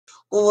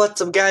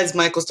What's up guys,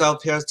 Michael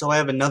Stelf here. So I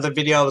have another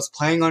video I was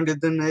planning on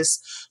doing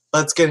this,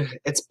 but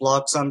it's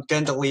blocked, so I'm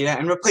gonna delete it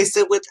and replace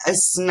it with a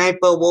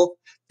Sniper Wolf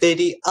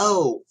video.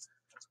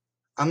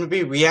 I'm gonna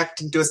be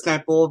reacting to a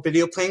Sniper Wolf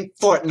video playing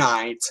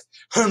Fortnite.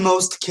 Her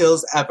most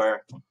kills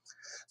ever.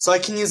 So I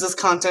can use this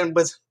kind of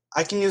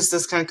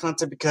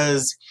content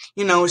because,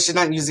 she's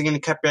not using any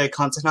copyright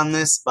content on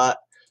this, but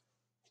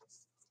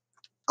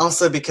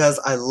also because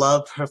I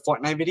love her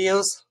Fortnite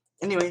videos.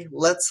 Anyway,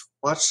 let's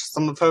watch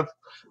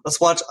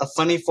a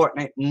funny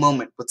Fortnite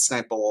moment with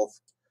Sniper Wolf.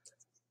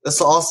 This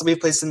will also be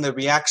placed in the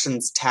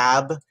reactions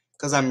tab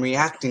because I'm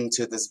reacting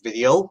to this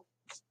video.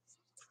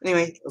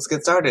 Anyway, let's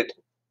get started.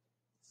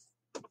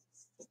 Hey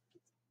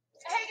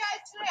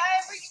guys, today I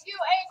am bringing you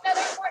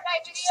another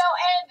Fortnite video,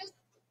 and this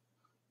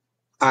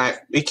Alright,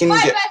 we can my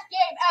get best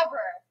game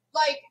ever.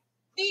 Like,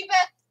 the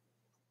best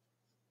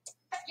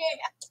game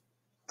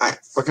ever. Alright,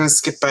 we're gonna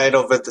skip right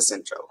over this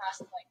intro.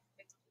 Past, like,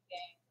 60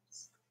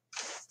 games.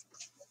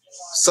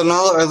 So in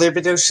all the earlier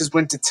videos, she's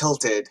went to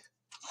Tilted.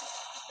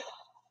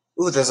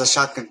 Ooh, there's a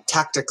shotgun.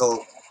 Tactical. At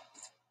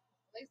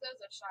least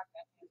there's a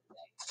shotgun here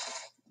today.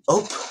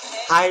 Oh,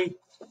 Okay. hi. Okay.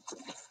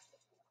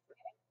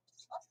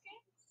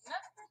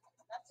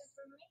 Nothing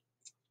for me.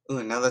 Ooh,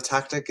 another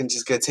tactic, and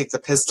she's gonna take the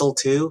pistol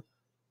too.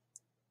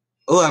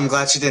 Ooh, I'm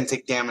glad she didn't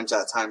take damage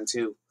that time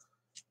too.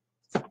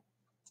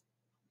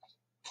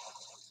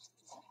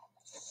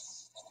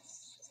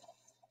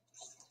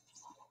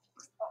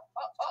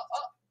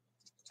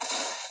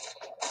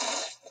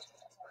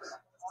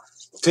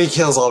 Three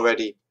kills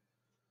already.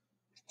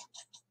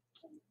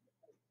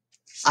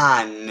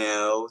 Ah,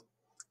 no.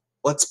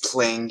 What's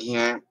playing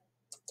here?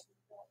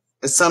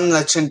 Is something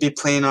that shouldn't be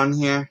playing on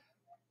here?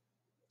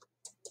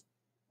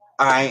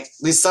 Alright, at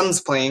least something's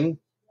playing.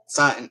 It's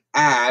not an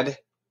ad.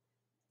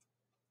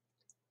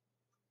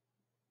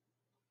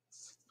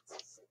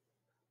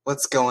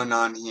 What's going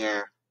on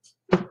here?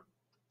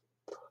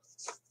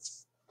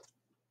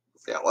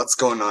 Yeah, what's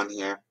going on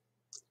here?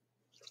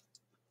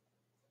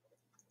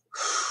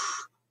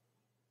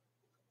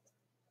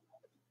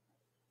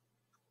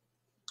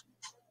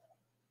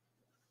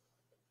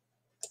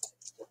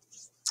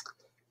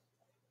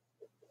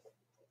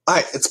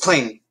 Alright, it's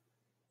playing.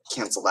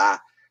 Cancel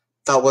that.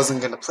 Thought it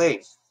wasn't gonna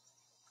play.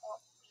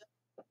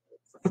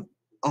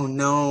 Oh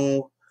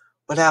no.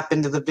 What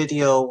happened to the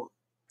video?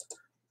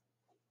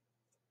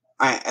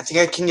 Alright, I think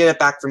I can get it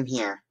back from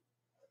here.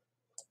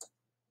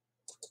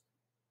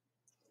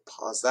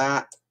 Pause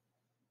that.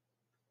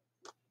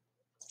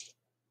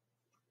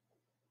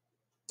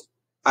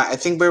 Alright, I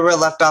think we were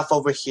left off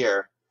over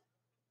here.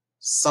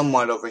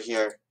 Somewhat over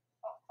here.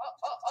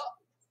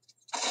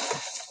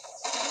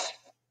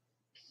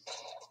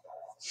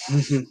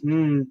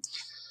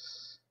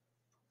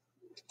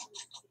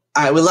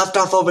 Alright, we left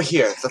off over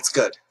here. That's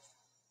good.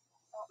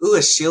 Ooh, a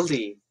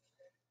shieldy.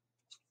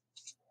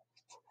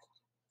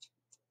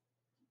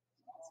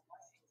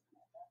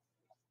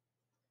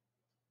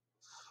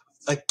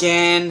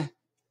 Again.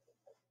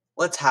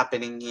 What's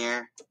happening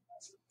here?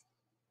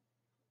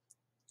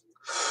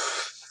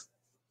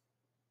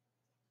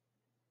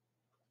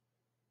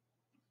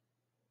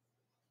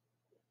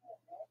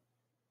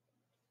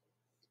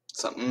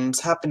 Something's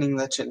happening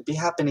that shouldn't be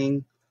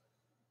happening.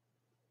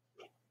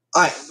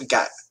 Alright, we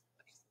got it.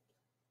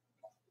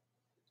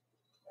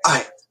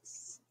 Alright.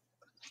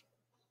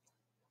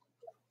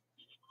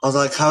 I was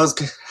like,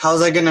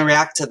 how's I gonna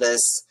react to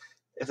this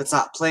if it's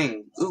not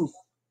playing? Ooh,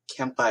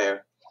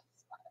 campfire.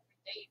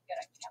 You get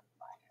a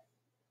campfire.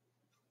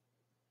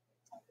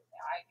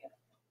 I get a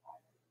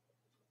campfire.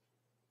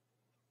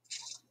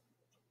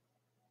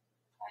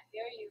 I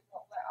hear you,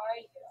 but where are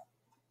you?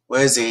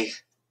 Where is he?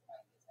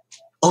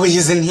 Oh,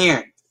 he's in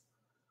here.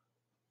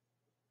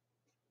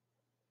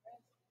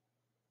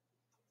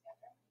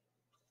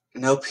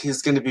 Nope,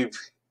 he's gonna be... What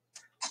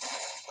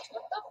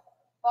the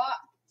fuck?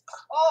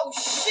 Oh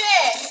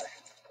shit!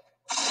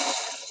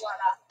 What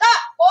a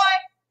thought,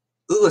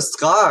 boy! Ooh, a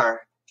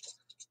scar.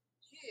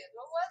 Jeez,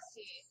 what was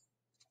he?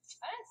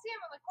 I didn't see him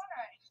in the corner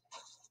or anything.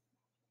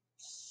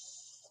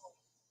 Oh,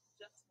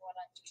 just what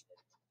I needed.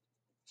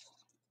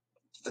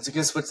 Let's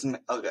guess what's in...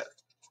 Oh, good.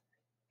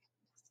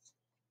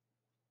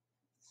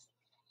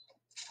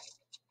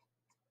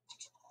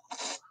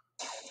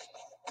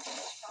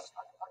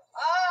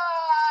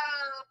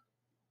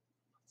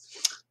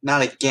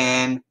 Not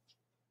again.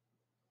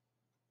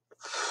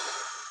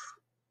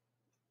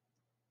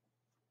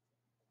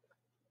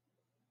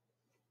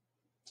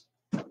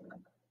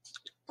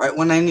 Right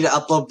when I need to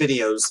upload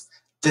videos,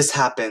 this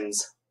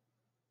happens.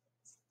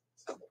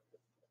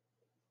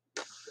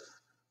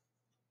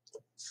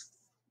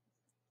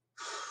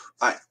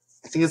 Alright,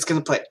 I think it's gonna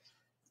play.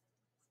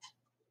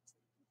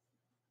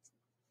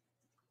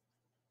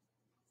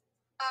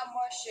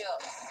 More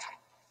shields.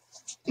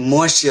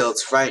 More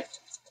shields, right.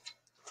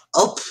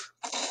 Oh!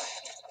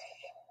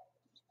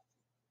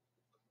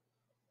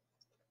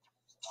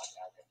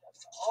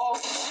 Oh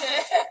shit!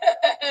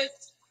 Okay,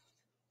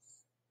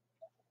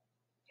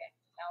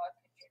 now I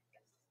can drink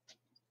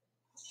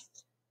this.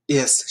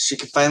 Yes, she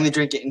can finally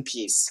drink it in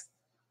peace.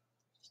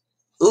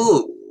 Ooh,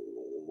 Ooh,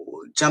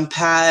 jump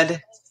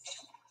pad.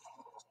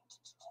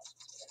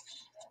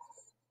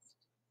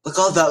 Look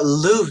all that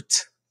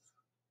loot.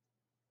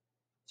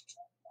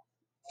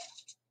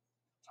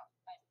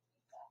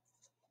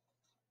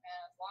 Man,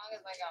 as long as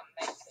I got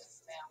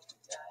mixes now, I'm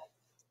good.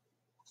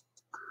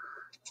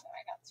 I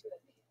got 2 of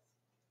these.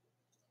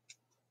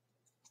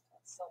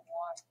 That's so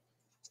warm.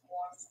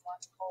 Warm, one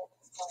cold,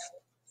 cold.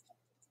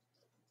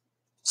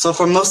 So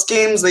for most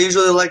games, they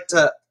usually like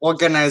to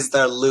organize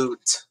their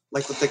loot.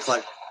 Like what they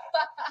collect.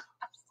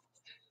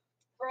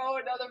 Bro,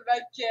 another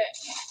med kit.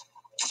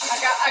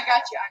 I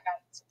got you.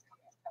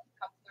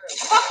 Come through.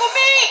 Fuck with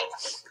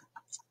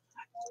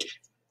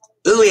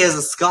me! Ooh, he has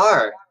a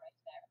scar. Right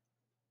there.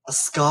 A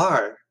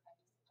scar.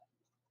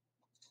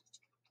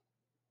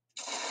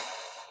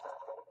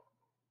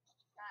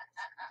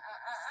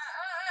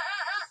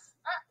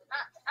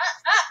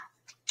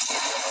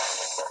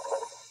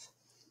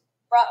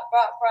 Bruh.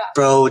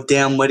 Bro,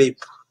 damn witty.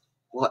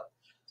 What?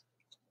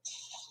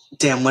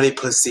 Damn witty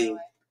pussy.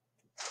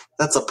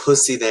 That's a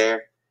pussy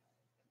there.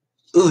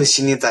 Ooh,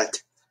 she needs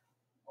that.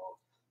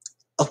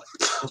 Oh.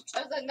 There's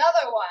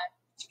another one.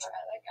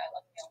 Alright, that guy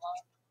left me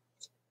alone.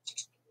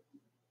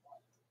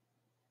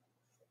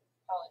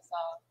 Probably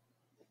saw him.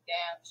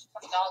 Damn, she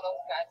fucked all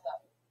those guys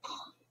up. I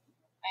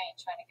ain't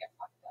trying to get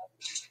fucked up.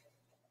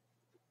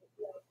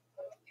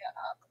 Get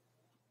up.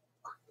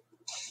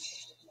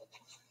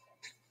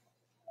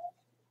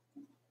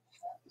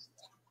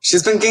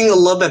 She's been getting a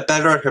little bit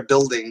better at her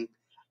building.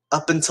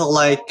 Up until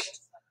like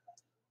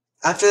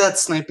after that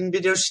sniping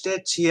video she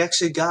did, she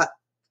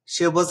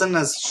wasn't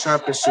as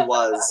sharp as she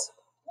was.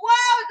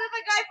 Wow, is that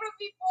the guy from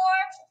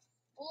before?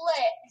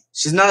 Lit.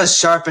 She's not as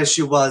sharp as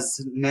she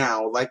was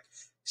now. Like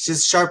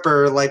she's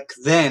sharper like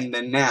then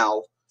than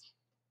now.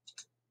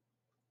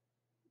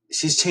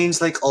 She's changed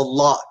like a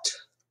lot.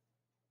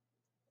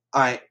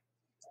 Alright.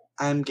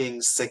 I'm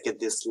getting sick of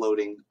this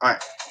loading.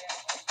 Alright.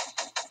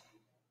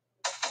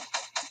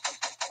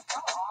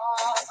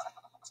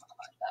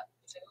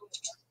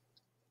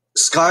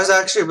 Scars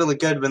are actually really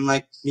good when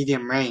like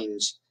medium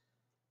range.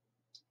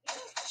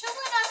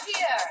 Chilling up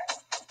here.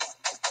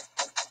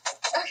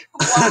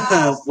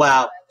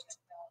 Wow.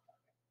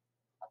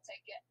 I'll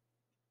take it.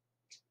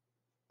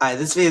 Alright,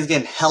 this video is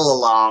getting hella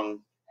long.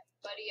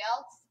 Anybody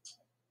else?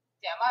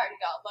 Damn, I already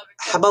got 11.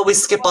 How about we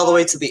skip all the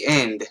way to the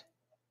end?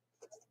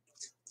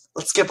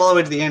 Let's skip all the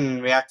way to the end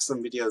and react to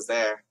some videos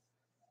there.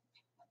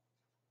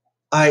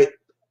 Alright. I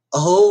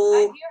Oh.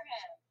 hear him.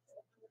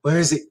 Where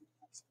is he?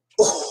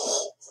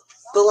 Oh.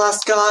 The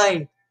last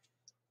guy.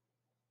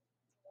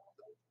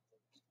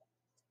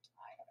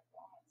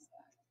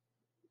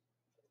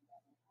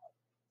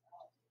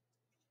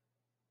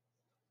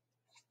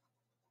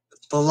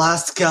 The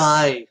last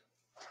guy.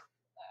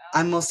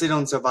 I mostly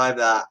don't survive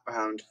that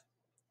round.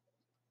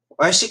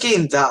 Why is she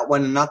getting that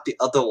one and not the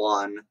other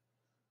one?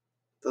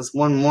 There's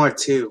one more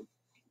too.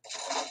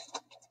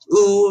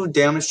 Ooh,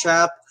 damage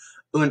trap.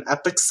 Ooh, an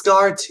epic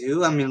scar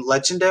too. I mean,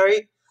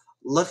 legendary.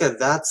 Look at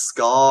that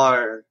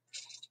scar.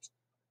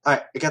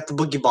 Alright, I got the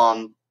boogie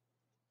bomb.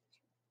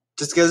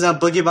 Just because now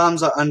boogie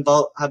bombs are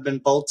have been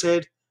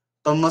bolted,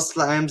 but most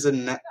of the items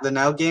in the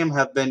now game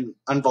have been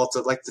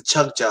unbolted, like the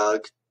chug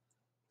jug.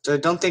 So I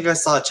don't think I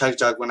saw a chug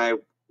jug when I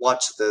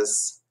watched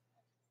this.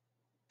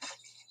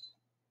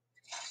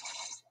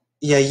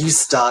 Yeah, you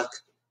stuck.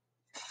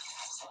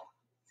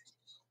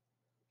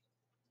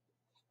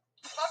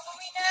 Fuck with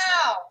me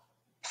now.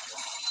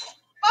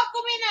 Fuck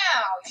with me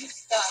now. You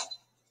stuck.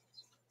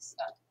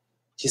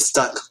 He's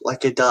stuck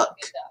like a duck.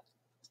 Get up.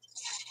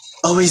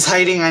 Oh, he's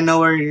hiding. I know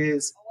where he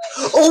is.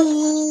 Oh,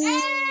 Oh!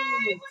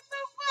 hey, what the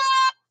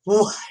fuck?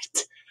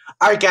 What?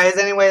 Alright guys,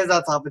 anyways,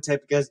 that's all for today.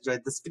 If you guys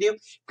enjoyed this video, if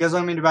you guys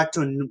want me to back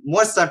to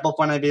more Sniper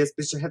Fortnite videos,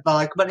 be sure to hit the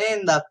like button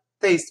in the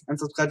face and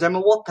subscribe to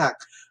my Wolfpack.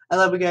 I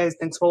love you guys.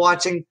 Thanks for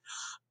watching.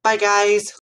 Bye guys.